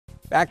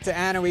Back to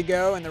Anna we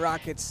go, and the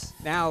Rockets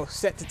now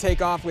set to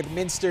take off with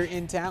Minster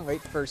in town.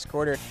 Late first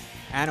quarter,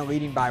 Anna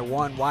leading by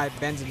 1. Wyatt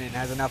Benjamin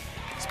has enough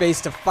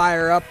space to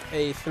fire up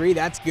a 3.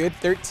 That's good.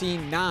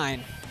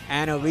 13-9.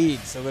 Anna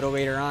leads a little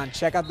later on.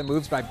 Check out the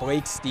moves by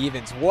Blake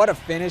Stevens. What a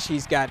finish.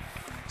 He's got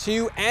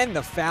 2 and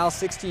the foul.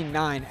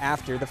 16-9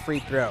 after the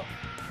free throw.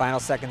 Final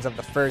seconds of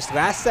the first.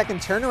 Last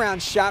second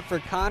turnaround shot for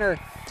Connor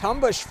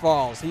Tumbush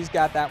falls. He's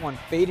got that one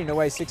fading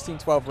away.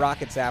 16-12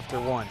 Rockets after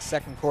 1.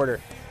 Second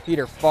quarter,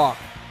 Peter Falk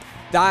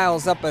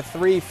dials up a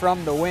 3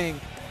 from the wing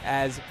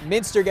as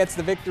Minster gets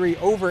the victory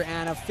over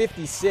Anna,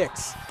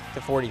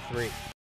 56-43.